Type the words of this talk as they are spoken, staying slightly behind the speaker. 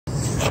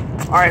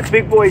Alright,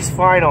 Big Boy's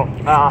final.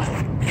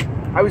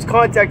 I was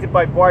contacted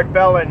by Bart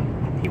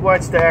Bellin. He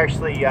wants to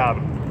actually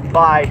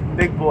buy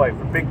Big Boy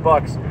for big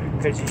bucks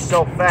because he's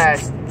so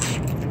fast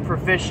and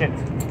proficient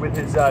with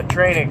his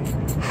training.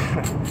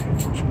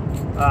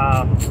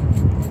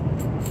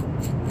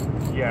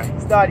 Yeah,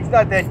 he's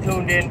not that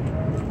tuned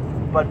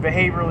in, but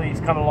behaviorally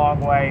he's come a long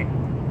way,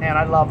 and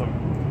I love him.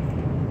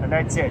 And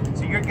that's it.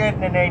 So you're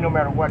getting an A no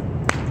matter what.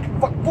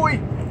 Fuck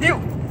boy,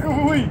 you.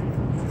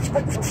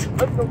 Let's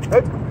go.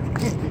 Let's go.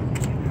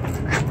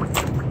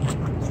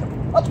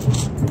 Up.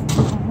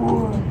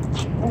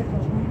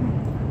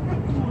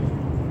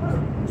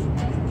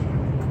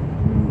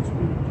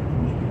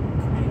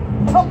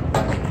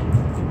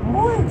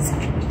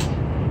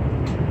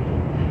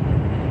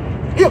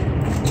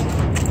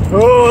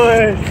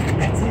 Boy.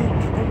 That's it.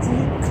 That's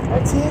it.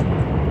 That's it.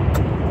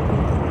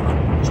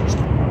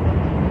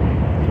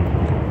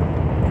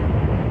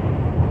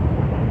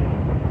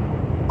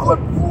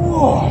 Good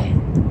boy.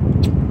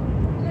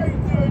 Right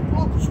there.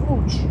 Look,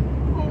 swoosh.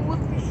 Oh,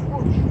 look at the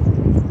swoosh.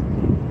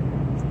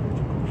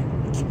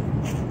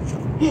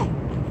 Yeah.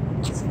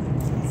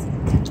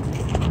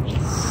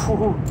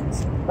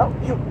 Oh,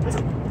 you. Let's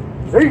go.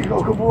 There you go,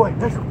 good boy.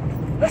 Let's go.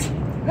 Let's go.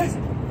 Let's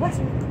go. Let's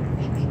go.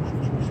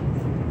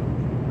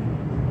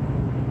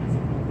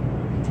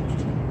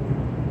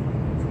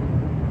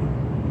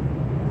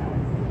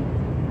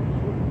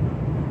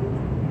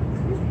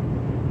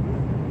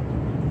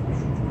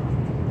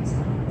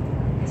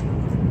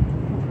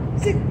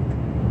 Sit.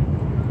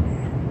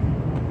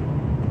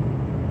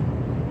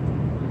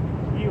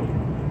 You.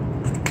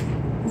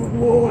 Good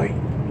boy.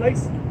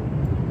 Nice.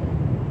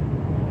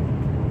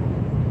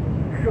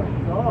 Good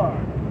dog.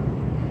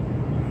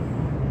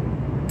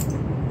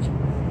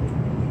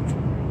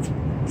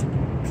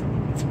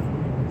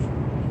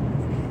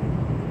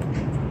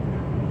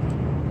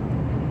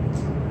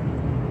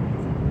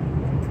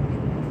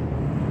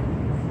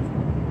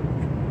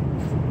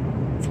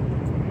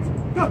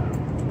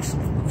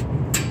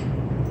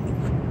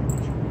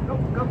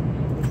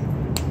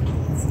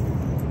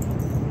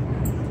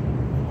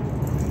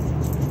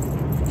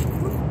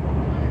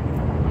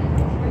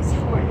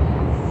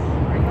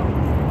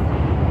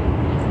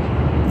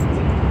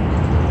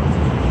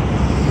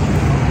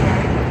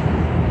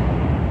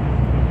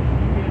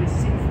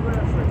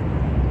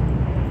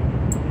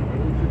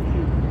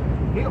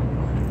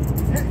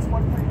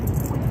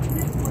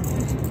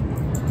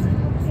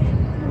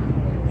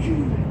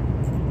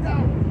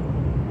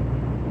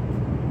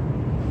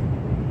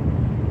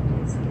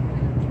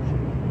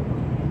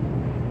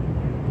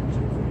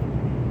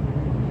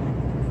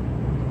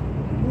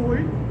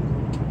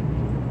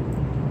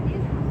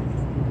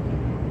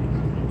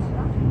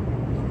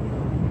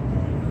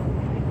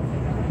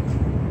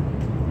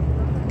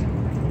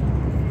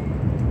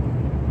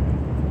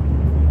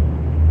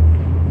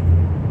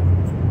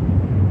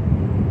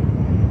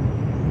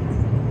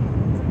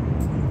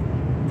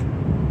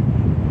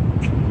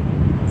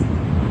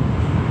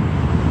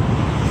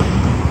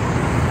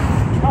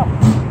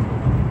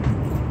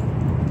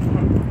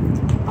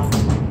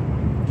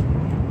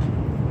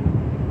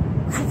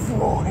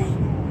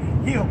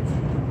 Heel.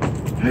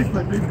 That's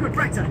my baby. Good.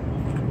 Right side.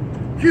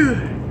 Good.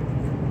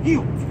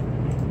 Heel.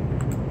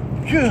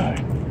 Good.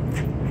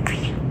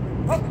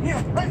 Up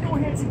here. Let's go,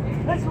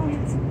 Hanson. Let's go,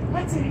 Hanson.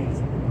 That's it,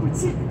 Hanson. Good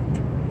sit.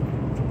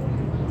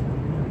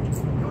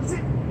 Go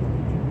sit.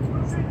 Go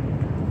sit.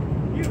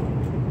 Heel.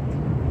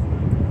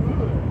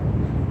 Good.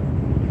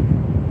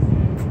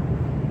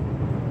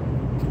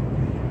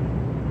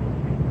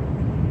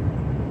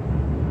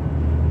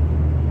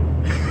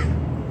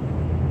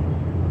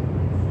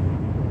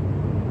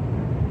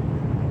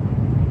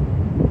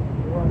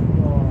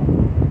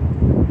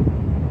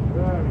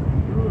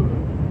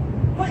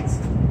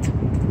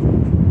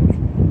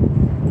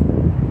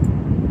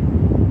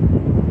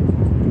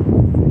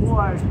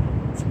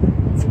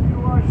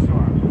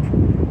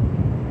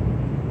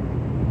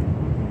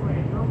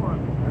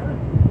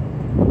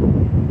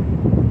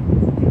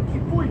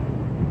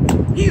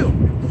 You!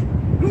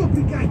 Look,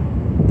 big guy!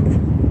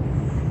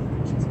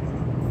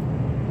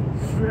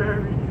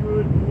 Very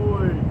good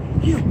boy.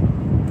 You!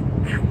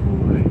 Good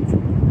boy.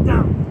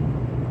 Down.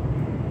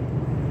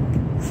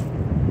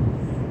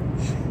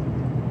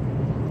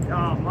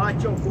 Oh,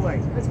 macho boy.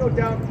 Let's go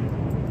down.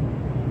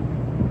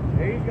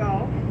 There you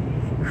go.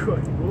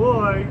 Good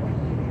boy.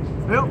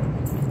 Yep.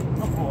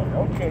 Good boy.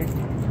 Okay.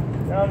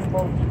 Down in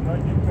motion. Not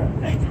too fast.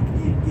 Hey, get.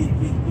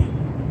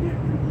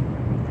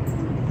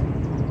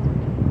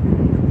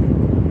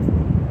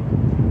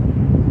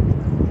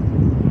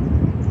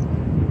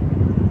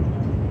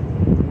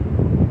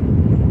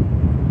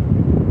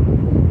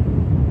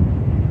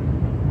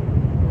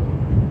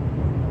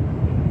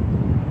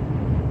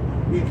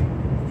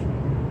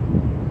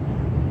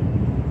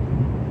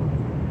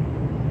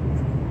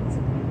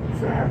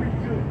 Very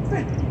good.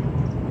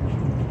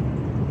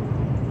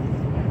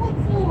 Good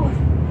boy.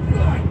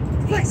 Good.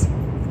 Place.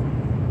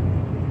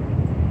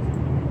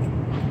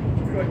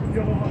 Good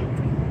dog.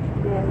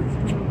 Very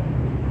good.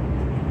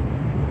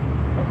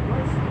 Up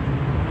place.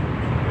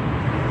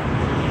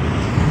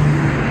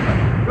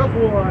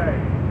 boy.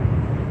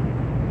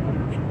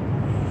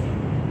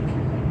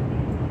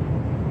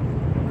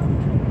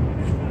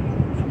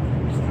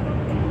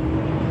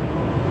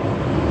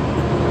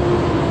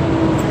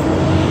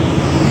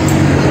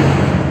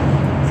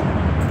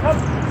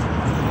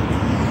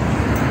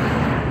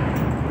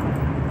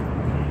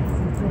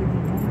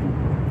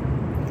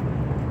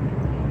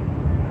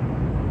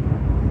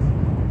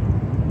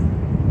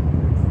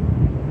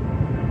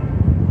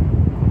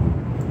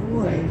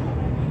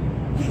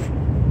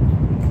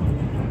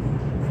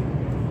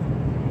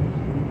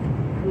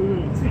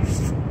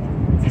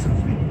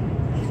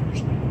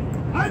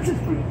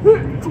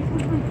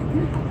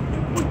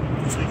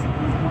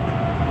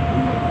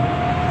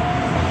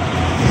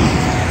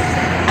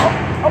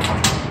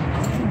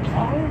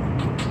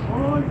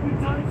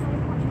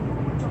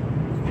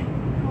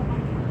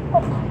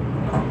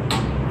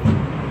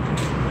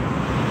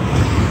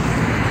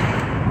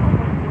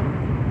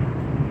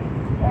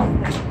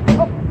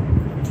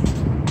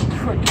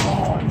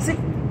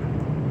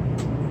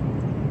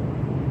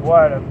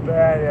 What a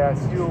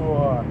badass you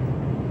are.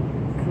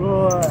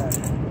 Good.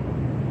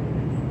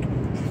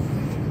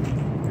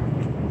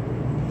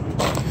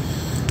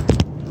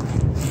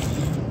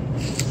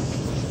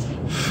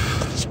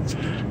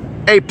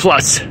 A+.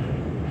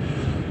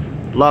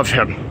 Love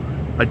him.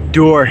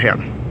 Adore him.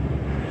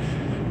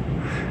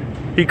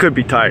 He could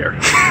be tired.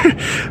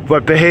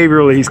 But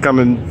behaviorally he's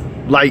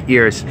coming light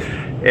years.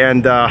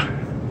 And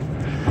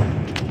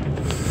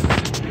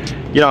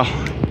you know,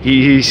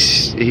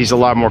 he's a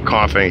lot more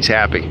confident. He's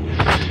happy.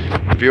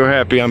 If you're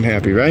happy, I'm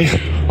happy, right?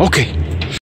 Okay.